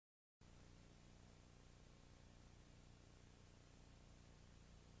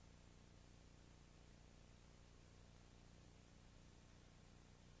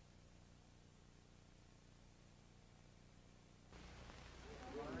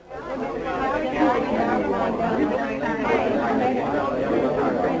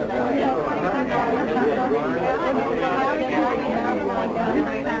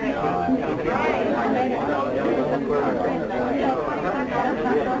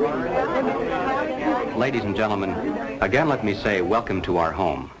ladies and gentlemen, again let me say welcome to our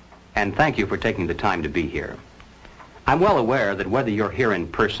home, and thank you for taking the time to be here. I'm well aware that whether you're here in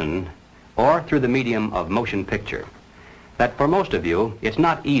person or through the medium of motion picture, that for most of you, it's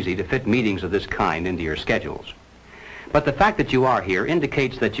not easy to fit meetings of this kind into your schedules. But the fact that you are here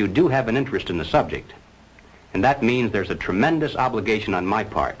indicates that you do have an interest in the subject, and that means there's a tremendous obligation on my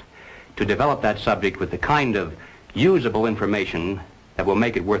part to develop that subject with the kind of usable information that will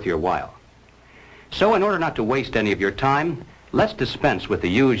make it worth your while. So in order not to waste any of your time, let's dispense with the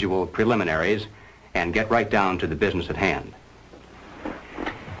usual preliminaries and get right down to the business at hand.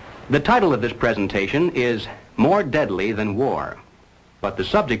 The title of this presentation is More Deadly Than War, but the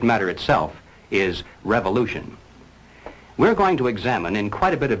subject matter itself is revolution. We're going to examine in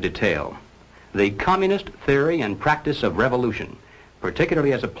quite a bit of detail the communist theory and practice of revolution,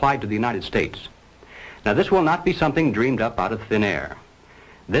 particularly as applied to the United States. Now, this will not be something dreamed up out of thin air.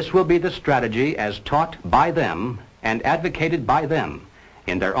 This will be the strategy as taught by them and advocated by them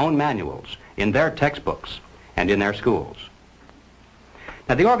in their own manuals, in their textbooks, and in their schools.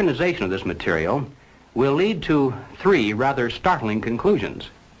 Now, the organization of this material will lead to three rather startling conclusions.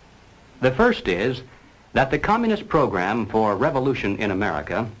 The first is that the communist program for revolution in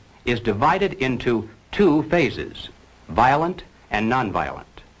America is divided into two phases, violent and nonviolent.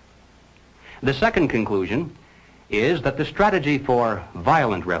 The second conclusion is that the strategy for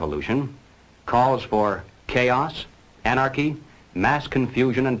violent revolution calls for chaos, anarchy, mass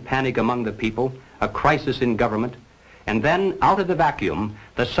confusion and panic among the people, a crisis in government, and then, out of the vacuum,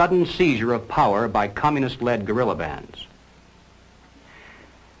 the sudden seizure of power by communist-led guerrilla bands.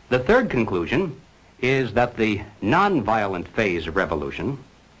 The third conclusion is that the nonviolent phase of revolution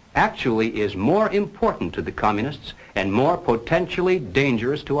actually is more important to the communists and more potentially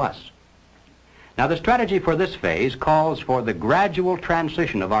dangerous to us. Now, the strategy for this phase calls for the gradual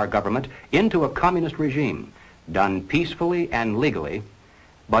transition of our government into a communist regime, done peacefully and legally,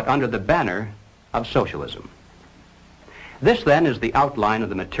 but under the banner of socialism. This, then, is the outline of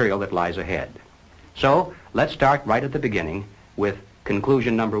the material that lies ahead. So, let's start right at the beginning with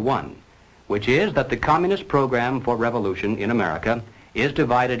conclusion number one, which is that the communist program for revolution in America is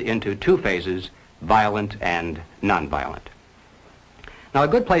divided into two phases, violent and nonviolent. Now, a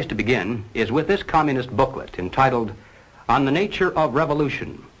good place to begin is with this communist booklet entitled On the Nature of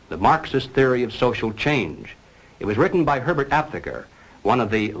Revolution, the Marxist Theory of Social Change. It was written by Herbert Aptheker, one of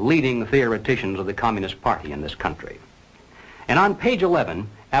the leading theoreticians of the Communist Party in this country. And on page 11,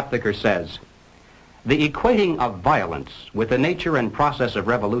 Aptheker says, "The equating of violence with the nature and process of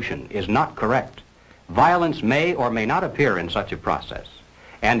revolution is not correct. Violence may or may not appear in such a process,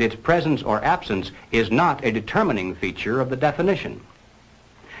 and its presence or absence is not a determining feature of the definition."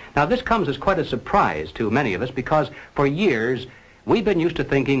 Now, this comes as quite a surprise to many of us because for years we've been used to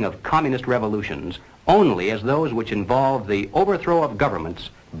thinking of communist revolutions only as those which involve the overthrow of governments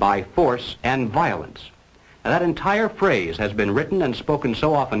by force and violence. Now, that entire phrase has been written and spoken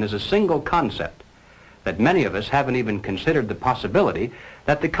so often as a single concept that many of us haven't even considered the possibility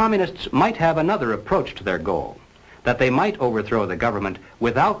that the communists might have another approach to their goal, that they might overthrow the government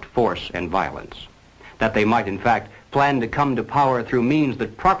without force and violence, that they might in fact plan to come to power through means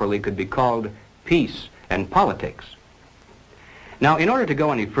that properly could be called peace and politics. Now, in order to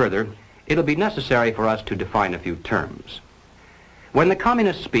go any further, it'll be necessary for us to define a few terms. When the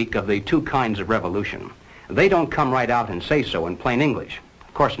communists speak of the two kinds of revolution, they don't come right out and say so in plain English.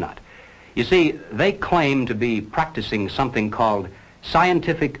 Of course not. You see, they claim to be practicing something called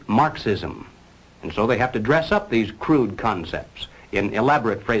scientific Marxism, and so they have to dress up these crude concepts in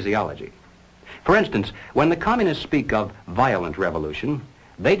elaborate phraseology. For instance, when the communists speak of violent revolution,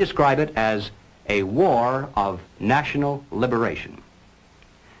 they describe it as a war of national liberation.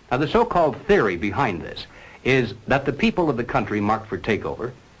 Now, the so-called theory behind this is that the people of the country marked for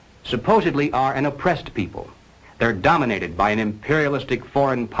takeover supposedly are an oppressed people. They're dominated by an imperialistic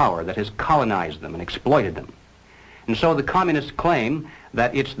foreign power that has colonized them and exploited them. And so the communists claim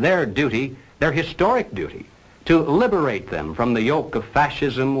that it's their duty, their historic duty, to liberate them from the yoke of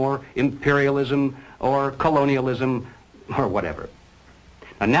fascism or imperialism or colonialism or whatever.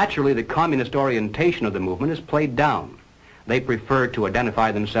 Now, naturally, the communist orientation of the movement is played down. They prefer to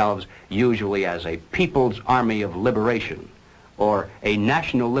identify themselves usually as a People's Army of Liberation or a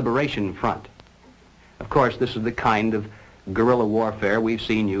National Liberation Front. Of course, this is the kind of guerrilla warfare we've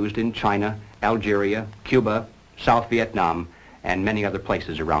seen used in China, Algeria, Cuba, South Vietnam, and many other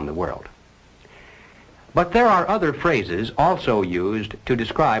places around the world. But there are other phrases also used to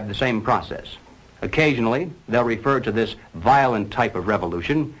describe the same process. Occasionally, they'll refer to this violent type of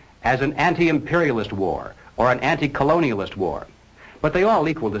revolution as an anti-imperialist war or an anti-colonialist war, but they all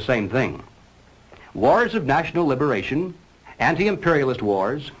equal the same thing. Wars of national liberation, anti-imperialist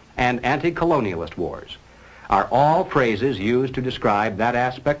wars, and anti-colonialist wars are all phrases used to describe that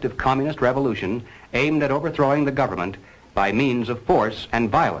aspect of communist revolution aimed at overthrowing the government by means of force and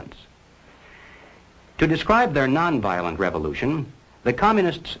violence. To describe their nonviolent revolution, the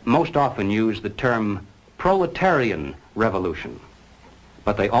communists most often use the term proletarian revolution,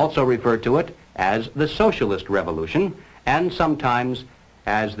 but they also refer to it as the socialist revolution and sometimes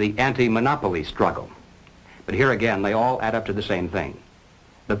as the anti-monopoly struggle. But here again, they all add up to the same thing.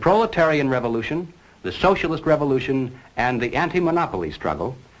 The proletarian revolution, the socialist revolution, and the anti-monopoly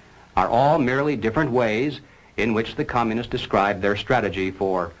struggle are all merely different ways in which the communists describe their strategy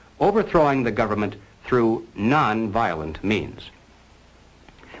for overthrowing the government through non-violent means.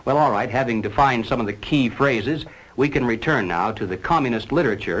 Well, all right, having defined some of the key phrases, we can return now to the communist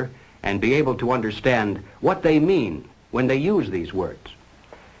literature and be able to understand what they mean when they use these words.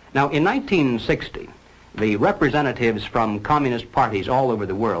 Now, in 1960, the representatives from communist parties all over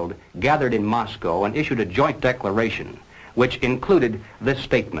the world gathered in Moscow and issued a joint declaration which included this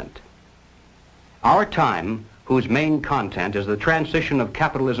statement: "Our time, whose main content is the transition of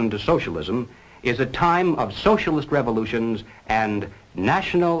capitalism to socialism, is a time of socialist revolutions and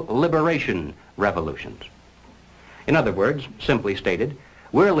national liberation revolutions." In other words, simply stated,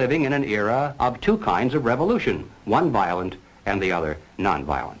 we're living in an era of two kinds of revolution, one violent and the other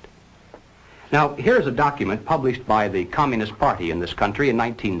nonviolent. Now, here's a document published by the Communist Party in this country in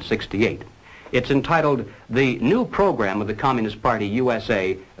 1968. It's entitled "The New Program of the Communist Party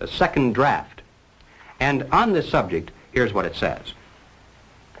USA, a Second Draft." And on this subject, here's what it says.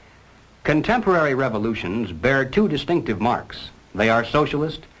 Contemporary revolutions bear two distinctive marks. They are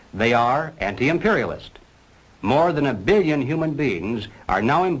socialist, they are anti-imperialist. More than 1 billion human beings are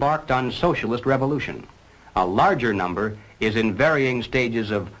now embarked on socialist revolution. A larger number is in varying stages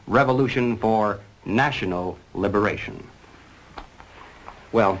of revolution for national liberation.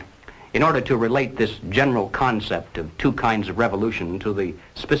 Well, in order to relate this general concept of two kinds of revolution to the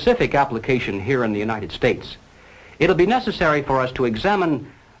specific application here in the United States, it'll be necessary for us to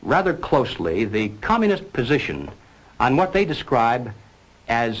examine rather closely the communist position on what they describe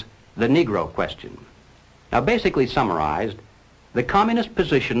as the Negro question. Now, basically summarized, the communist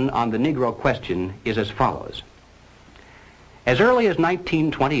position on the Negro question is as follows. As early as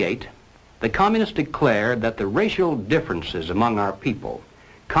 1928, the communists declared that the racial differences among our people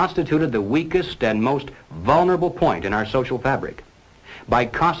constituted the weakest and most vulnerable point in our social fabric. By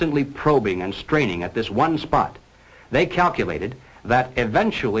constantly probing and straining at this one spot, they calculated that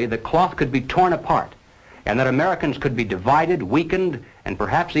eventually the cloth could be torn apart and that Americans could be divided, weakened, and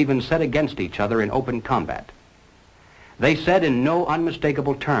perhaps even set against each other in open combat. They said in no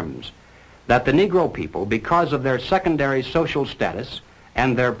unmistakable terms that the Negro people, because of their secondary social status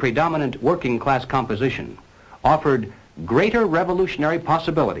and their predominant working class composition, offered greater revolutionary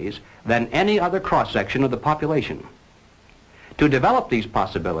possibilities than any other cross-section of the population. To develop these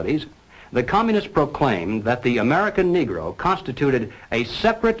possibilities, the communists proclaimed that the American Negro constituted a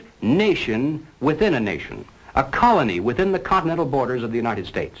separate nation within a nation, a colony within the continental borders of the United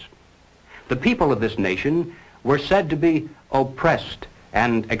States. The people of this nation were said to be oppressed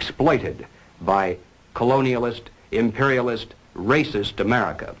and exploited by colonialist, imperialist, racist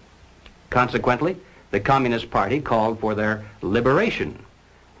America. Consequently, the Communist Party called for their liberation,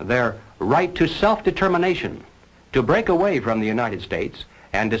 their right to self-determination, to break away from the United States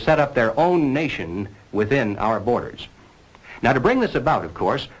and to set up their own nation within our borders. Now, to bring this about, of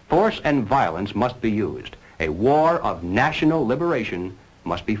course, force and violence must be used. A war of national liberation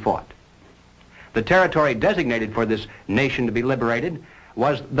must be fought. The territory designated for this nation to be liberated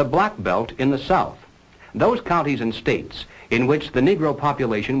was the Black Belt in the South, those counties and states in which the Negro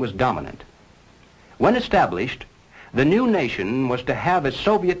population was dominant. When established, the new nation was to have a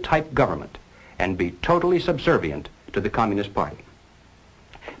Soviet-type government and be totally subservient to the Communist Party.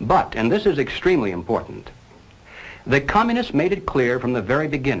 But, and this is extremely important, the communists made it clear from the very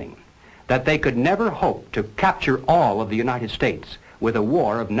beginning that they could never hope to capture all of the United States with a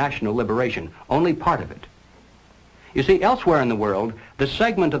war of national liberation, only part of it. You see, elsewhere in the world, the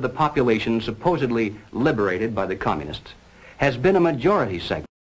segment of the population supposedly liberated by the communists has been a majority segment.